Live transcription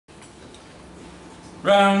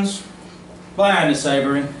Rounds by Anna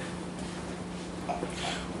Savory.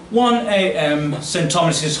 1 a.m. St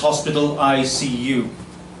Thomas's Hospital ICU.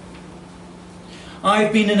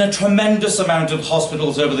 I've been in a tremendous amount of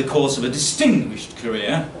hospitals over the course of a distinguished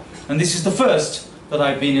career, and this is the first that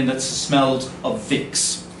I've been in that's smelled of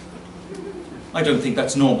Vicks. I don't think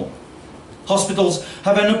that's normal. Hospitals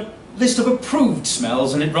have a list of approved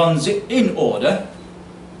smells, and it runs in order: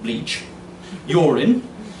 bleach, urine,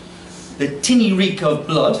 the tinny reek of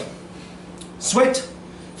blood, sweat,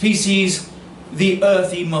 feces, the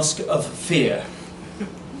earthy musk of fear.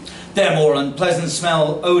 They're more unpleasant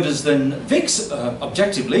smell odours than Vicks,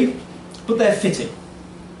 objectively, but they're fitting.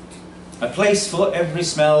 A place for every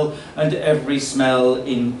smell, and every smell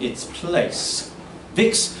in its place.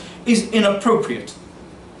 Vicks is inappropriate,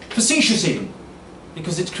 facetious even,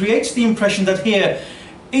 because it creates the impression that here,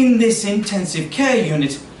 in this intensive care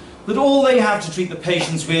unit, that all they have to treat the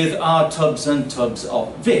patients with are tubs and tubs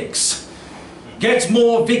of Vicks. "Get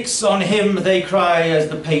more Vicks on him," they cry as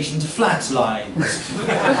the patient flatlines.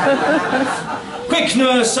 "Quick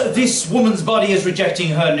nurse, this woman's body is rejecting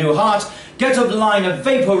her new heart. Get a line of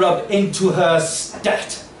vapor rub into her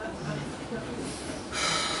stat."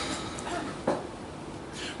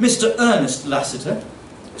 Mr. Ernest Lassiter,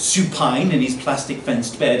 supine in his plastic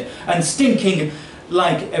fenced bed and stinking,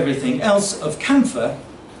 like everything else, of camphor,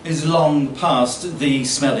 is long past the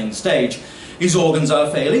smelling stage. His organs are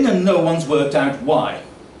failing and no one's worked out why.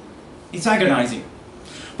 It's agonising.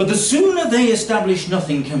 But the sooner they establish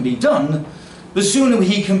nothing can be done, the sooner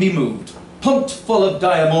he can be moved, pumped full of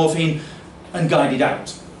diamorphine and guided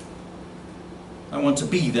out. I want to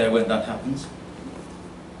be there when that happens.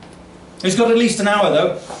 He's got at least an hour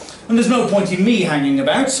though, and there's no point in me hanging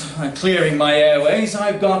about, clearing my airways.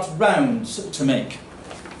 I've got rounds to make.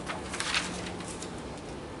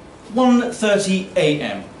 1:30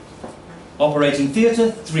 a.m. Operating Theatre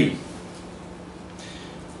 3.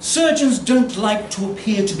 Surgeons don't like to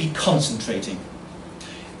appear to be concentrating.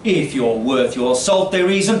 If you're worth your salt, they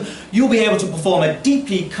reason, you'll be able to perform a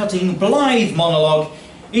deeply cutting, blithe monologue,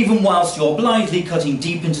 even whilst you're blithely cutting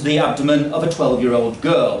deep into the abdomen of a 12-year-old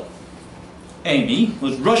girl. Amy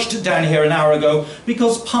was rushed down here an hour ago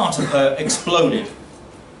because part of her exploded.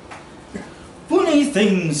 "Funny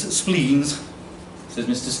things, spleens," says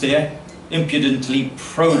Mr. Steer, impudently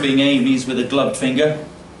probing Amy's with a gloved finger.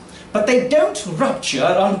 "But they don't rupture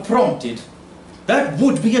unprompted. That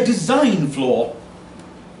would be a design flaw."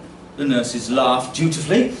 The nurses laugh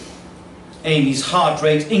dutifully. Amy's heart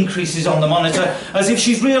rate increases on the monitor as if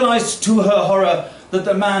she's realised to her horror that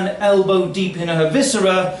the man elbow deep in her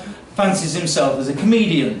viscera fancies himself as a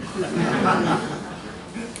comedian.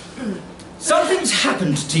 "Something's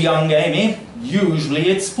happened to young Amy. Usually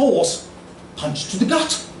it's force. Punch to the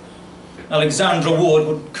gut. Alexandra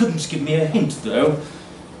Ward couldn't give me a hint, though.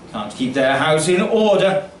 Can't keep their house in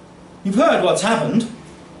order. You've heard what's happened?"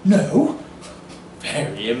 "No."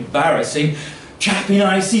 "Very embarrassing. Chap in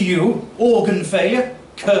ICU, organ failure,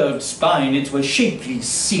 curved spine into a shapely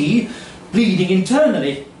C, bleeding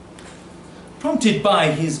internally." Prompted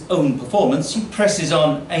by his own performance, he presses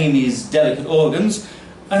on Amy's delicate organs,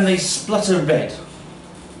 and they splutter red.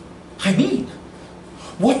 "I mean,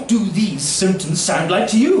 what do these symptoms sound like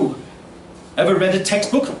to you? Ever read a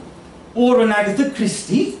textbook? Or an Agatha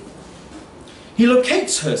Christie?" He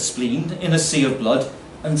locates her spleen in a sea of blood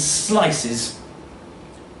and slices.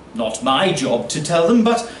 Not my job to tell them,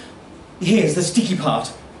 but here's the sticky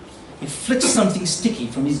part. It flicks something sticky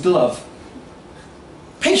from his glove.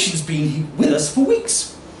 "Patient's been with us for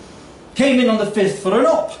weeks. Came in on the 5th for an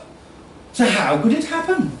op. So how could it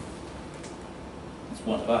happen?" "It's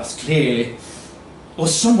one of us, clearly. Or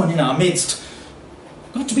someone in our midst.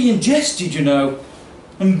 Got to be ingested, you know,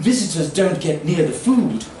 and visitors don't get near the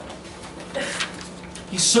food."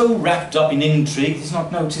 He's so wrapped up in intrigue he's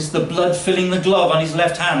not noticed the blood filling the glove on his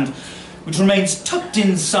left hand, which remains tucked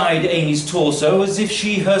inside Amy's torso as if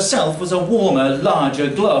she herself was a warmer, larger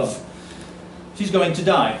glove. She's going to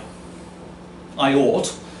die. I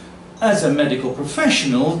ought, as a medical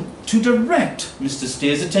professional, to direct Mr.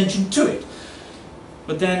 Steer's attention to it.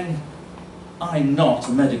 But then, I'm not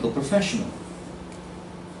a medical professional.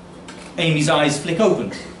 Amy's eyes flick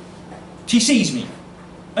open. She sees me,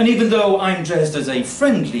 and even though I'm dressed as a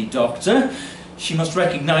friendly doctor, she must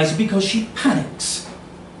recognise it because she panics.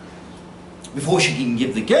 Before she can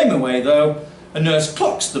give the game away, though, a nurse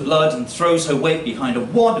clocks the blood and throws her weight behind a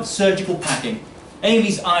wad of surgical packing.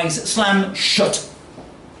 Amy's eyes slam shut.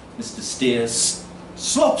 Mr. Steer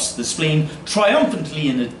slops the spleen triumphantly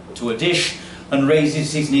into a dish and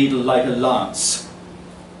raises his needle like a lance.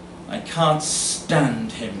 I can't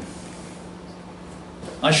stand him.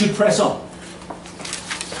 I should press on.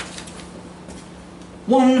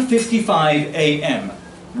 1:55 a.m,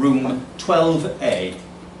 room 12A.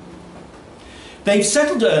 They've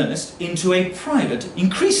settled Ernest into a private,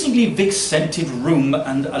 increasingly Vicks-scented room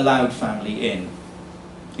and allowed family in.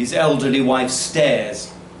 His elderly wife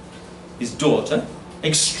stares. His daughter,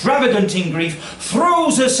 extravagant in grief,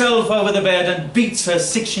 throws herself over the bed and beats her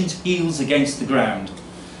 6-inch heels against the ground.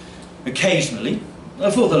 Occasionally,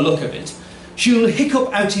 for the look of it, she'll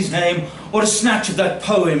hiccup out his name or a snatch of that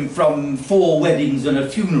poem from 4 Weddings and a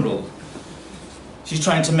Funeral. She's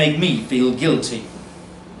trying to make me feel guilty.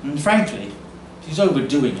 And frankly, she's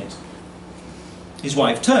overdoing it. His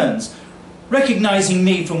wife turns, recognising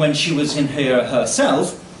me from when she was in here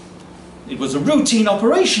herself. It was a routine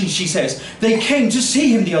operation, she says. They came to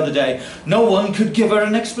see him the other day. No one could give her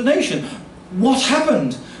an explanation. What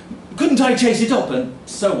happened? Couldn't I chase it up? And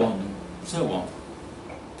so on, and so on.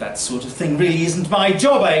 That sort of thing really isn't my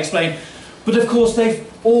job, I explain. But of course they've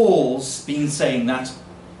all been saying that.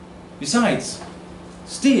 Besides,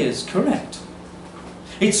 Steer's correct.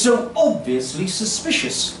 It's so obviously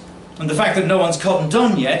suspicious. And the fact that no one's cottoned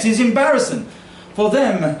on yet is embarrassing. For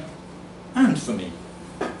them and for me.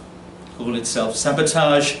 Call it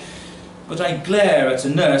self-sabotage, but I glare at a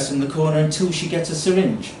nurse in the corner until she gets a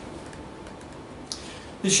syringe.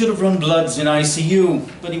 They should have run bloods in ICU,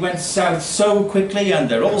 but he went south so quickly and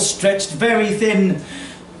they're all stretched very thin,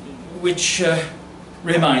 which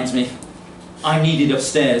reminds me, I'm needed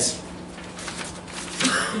upstairs.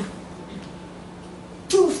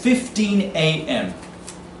 2:15 a.m,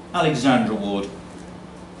 Alexandra Ward.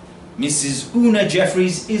 Mrs. Una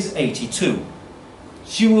Jeffries is 82.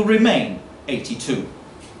 She will remain 82.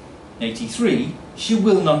 83 she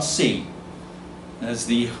will not see. As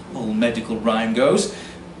the old medical rhyme goes,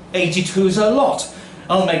 82's a lot.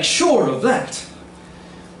 I'll make sure of that.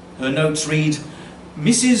 Her notes read,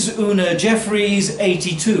 Mrs. Una Jeffries,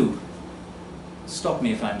 82. Stop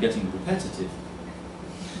me if I'm getting repetitive.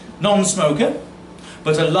 Non-smoker,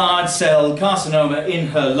 but a large cell carcinoma in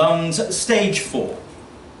her lungs, stage 4.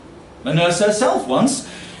 A nurse herself once.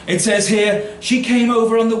 It says here, she came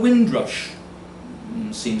over on the Windrush.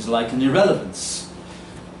 Seems like an irrelevance.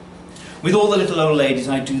 With all the little old ladies,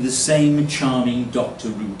 I do the same charming doctor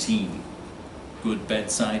routine. Good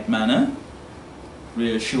bedside manner,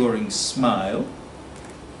 reassuring smile,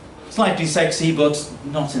 slightly sexy, but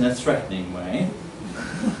not in a threatening way.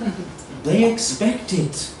 They expect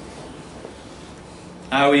it.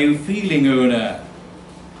 How are you feeling, Una?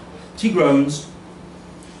 She groans.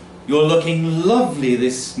 You're looking lovely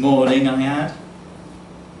this morning, I add.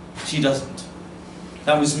 She doesn't.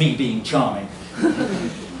 That was me being charming.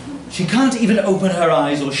 She can't even open her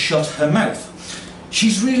eyes or shut her mouth.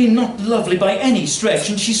 She's really not lovely by any stretch,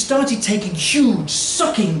 and she started taking huge,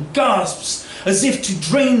 sucking gasps as if to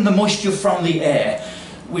drain the moisture from the air,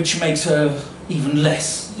 which makes her even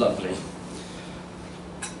less lovely.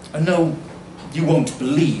 I know you won't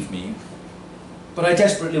believe me, but I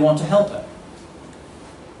desperately want to help her.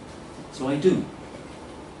 So I do.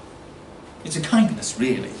 It's a kindness,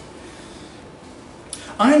 really.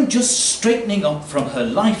 I'm just straightening up from her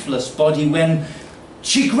lifeless body when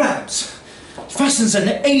she grabs, fastens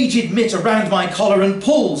an aged mitt around my collar and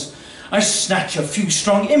pulls. I snatch a few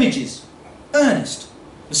strong images. Ernest,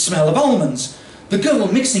 the smell of almonds, the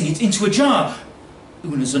girl mixing it into a jar.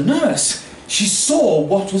 Una's a nurse. She saw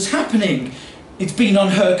what was happening. It's been on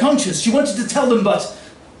her conscience. She wanted to tell them, but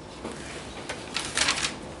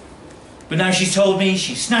now she's told me.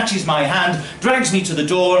 She snatches my hand, drags me to the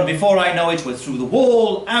door, and before I know it, we're through the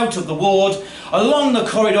wall, out of the ward, along the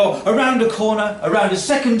corridor, around a corner, around a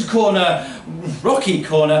second corner, rocky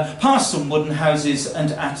corner, past some wooden houses,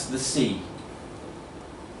 and at the sea.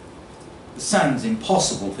 The sand's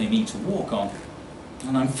impossible for me to walk on,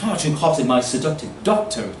 and I'm far too hot in my seductive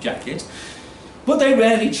doctor jacket, but they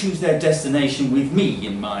rarely choose their destination with me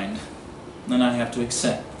in mind, and I have to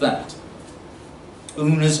accept that.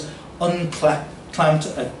 Una's unclamped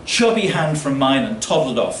a chubby hand from mine and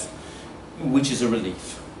toddled off, which is a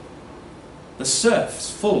relief. The surf's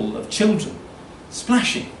full of children,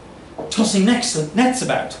 splashing, tossing nets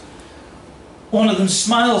about. One of them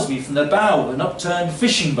smiles me from the bow of an upturned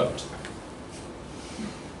fishing boat.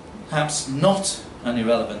 Perhaps not an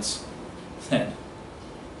irrelevance, then.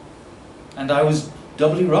 And I was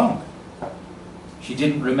doubly wrong. She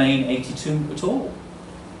didn't remain 82 at all.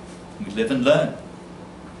 We live and learn.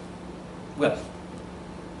 Well,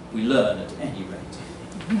 we learn at any rate.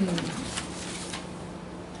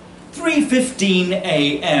 3:15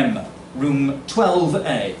 a.m, room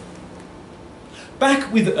 12A.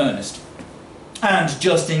 Back with Ernest. And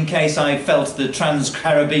just in case I felt the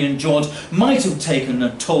trans-Caribbean jaunt might have taken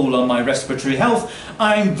a toll on my respiratory health,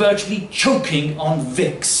 I'm virtually choking on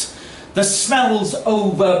Vicks. The smell's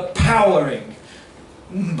overpowering.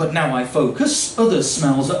 But now I focus, other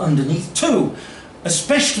smells are underneath too,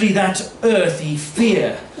 especially that earthy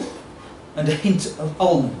fear and a hint of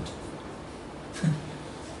almond.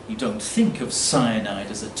 You don't think of cyanide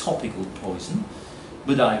as a topical poison,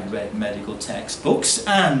 but I've read medical textbooks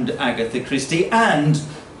and Agatha Christie, and,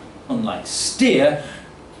 unlike Steer,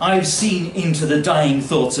 I've seen into the dying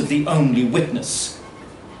thoughts of the only witness,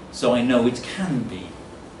 so I know it can be.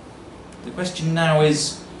 The question now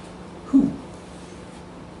is, who?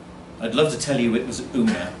 I'd love to tell you it was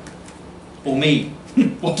Una. Or me.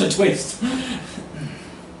 What a twist.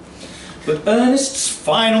 But Ernest's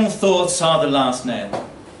final thoughts are the last nail.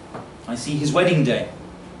 I see his wedding day,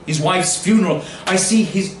 his wife's funeral. I see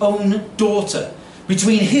his own daughter,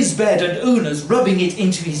 between his bed and Una's, rubbing it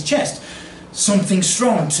into his chest. Something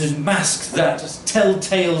strong to mask that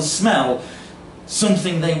telltale smell.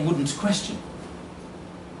 Something they wouldn't question.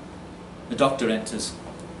 The doctor enters.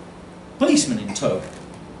 Policeman in tow.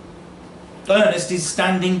 Ernest is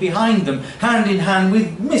standing behind them, hand in hand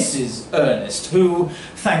with Mrs. Ernest, who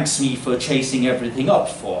thanks me for chasing everything up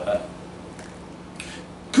for her.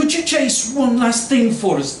 Could you chase one last thing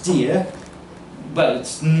for us, dear? Well,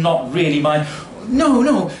 it's not really my...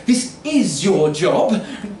 No, this is your job.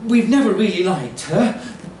 We've never really liked her.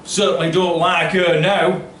 Certainly don't like her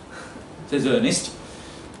now, says Ernest,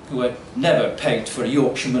 who had never pegged for a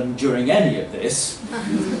Yorkshireman during any of this.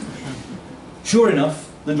 Sure enough,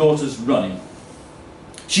 the daughter's running.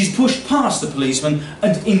 She's pushed past the policeman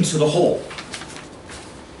and into the hall.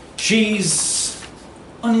 She's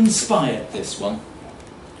uninspired, this one.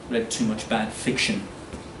 Read too much bad fiction.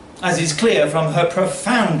 As is clear from her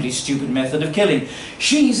profoundly stupid method of killing.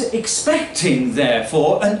 She's expecting,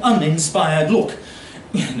 therefore, an uninspired look.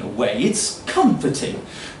 In a way, it's comforting.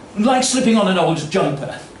 Like slipping on an old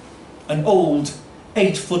jumper. An old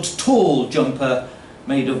 8-foot-tall jumper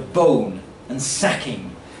made of bone and sacking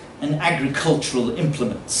and agricultural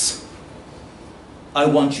implements. I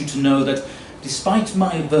want you to know that, despite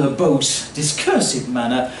my verbose, discursive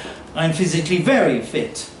manner, I'm physically very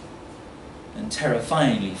fit and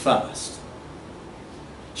terrifyingly fast.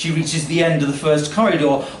 She reaches the end of the first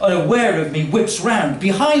corridor, unaware of me, whips round.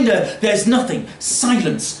 Behind her, there's nothing,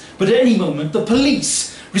 silence. But at any moment, the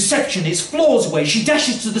police, receptionist, floors away. She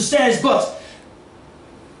dashes to the stairs, but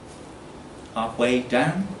halfway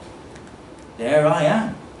down, there I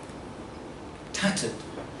am, tattered,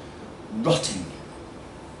 rotting,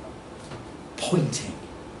 pointing.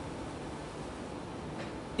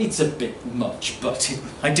 It's a bit much, but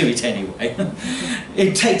I do it anyway.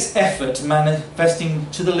 It takes effort manifesting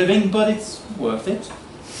to the living, but it's worth it.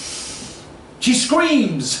 She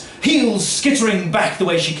screams, heels skittering back the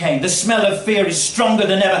way she came. The smell of fear is stronger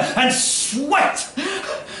than ever, and sweat!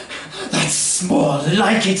 That's more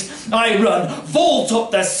like it. I run, vault up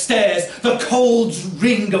the stairs, the cold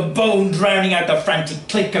ring of bone drowning out the frantic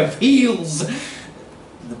click of heels.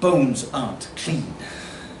 The bones aren't clean.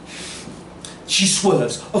 She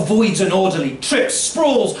swerves, avoids an orderly, trips,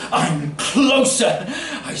 sprawls. I'm closer.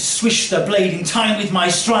 I swish the blade in time with my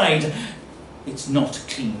stride. It's not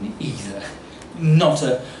clean either. Not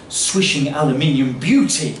a swishing aluminium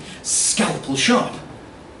beauty, scalpel sharp.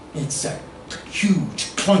 It's a huge,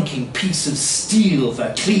 clunking piece of steel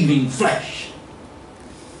for cleaving flesh.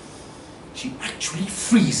 She actually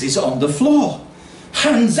freezes on the floor.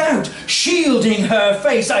 Hands out, shielding her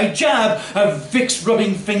face. I jab a Vicks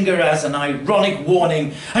rubbing finger as an ironic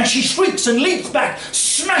warning, and she shrieks and leaps back,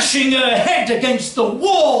 smashing her head against the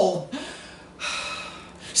wall.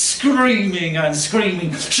 Screaming and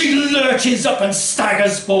screaming, she lurches up and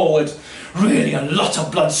staggers forward. Really a lot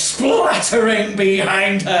of blood splattering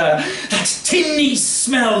behind her. That tinny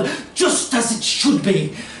smell, just as it should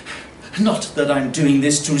be. Not that I'm doing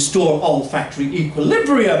this to restore olfactory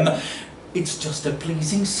equilibrium. It's just a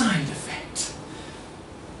pleasing side effect.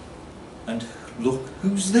 And look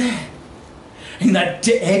who's there. In that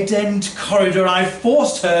dead-end corridor I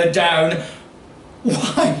forced her down.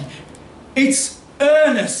 Why, it's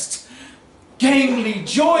Ernest, gamely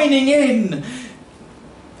joining in.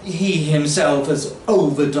 He himself has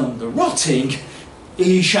overdone the rotting.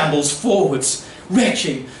 He shambles forwards,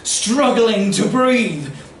 retching, struggling to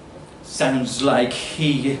breathe. Sounds like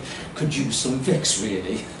he could use some Vicks,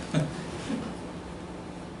 really.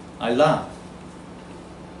 I laugh,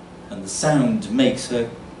 and the sound makes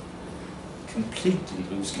her completely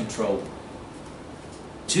lose control.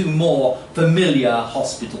 Two more familiar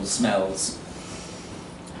hospital smells.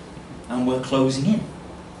 And we're closing in.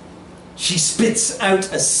 She spits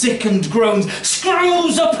out a sickened groan,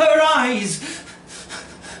 screws up her eyes.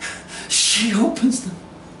 She opens them.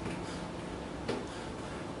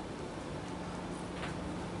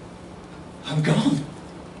 I'm gone.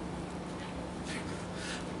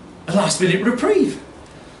 A last-minute reprieve.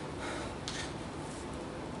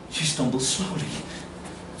 She stumbles slowly,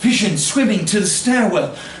 vision swimming to the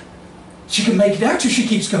stairwell. She can make it out if she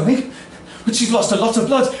keeps going, but she's lost a lot of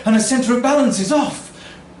blood and her centre of balance is off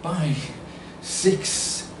by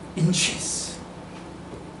 6 inches.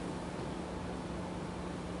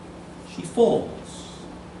 She falls.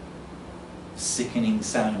 The sickening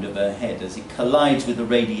sound of her head as it collides with the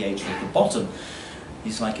radiator at the bottom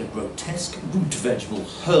is like a grotesque root vegetable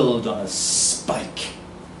hurled on a spike.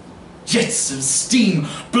 Jets of steam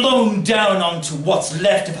blown down onto what's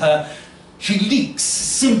left of her. She leaks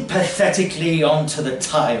sympathetically onto the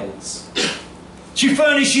tiles. She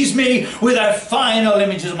furnishes me with a final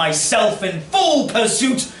image of myself in full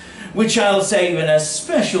pursuit, which I'll save in a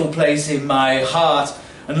special place in my heart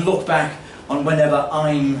and look back on whenever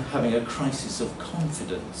I'm having a crisis of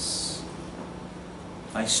confidence.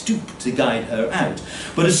 I stoop to guide her out,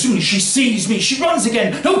 but as soon as she sees me, she runs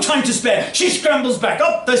again, no time to spare. She scrambles back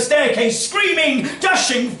up the staircase, screaming,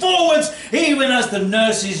 dashing forwards, even as the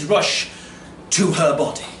nurses rush to her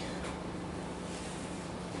body.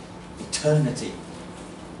 Eternity.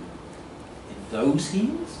 In those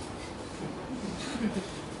heels?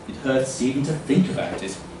 It hurts even to think about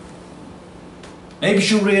it. Maybe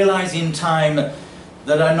she'll realise in time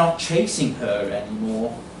that I'm not chasing her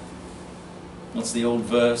anymore. What's the old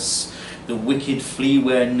verse? The wicked flee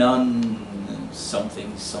where none...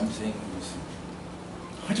 something, something...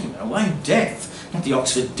 I don't know, I'm death, not the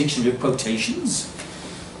Oxford Dictionary of Quotations.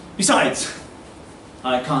 Besides,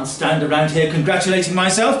 I can't stand around here congratulating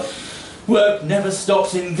myself. Work never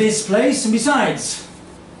stops in this place, and besides,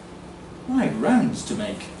 I have rounds to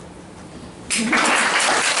make.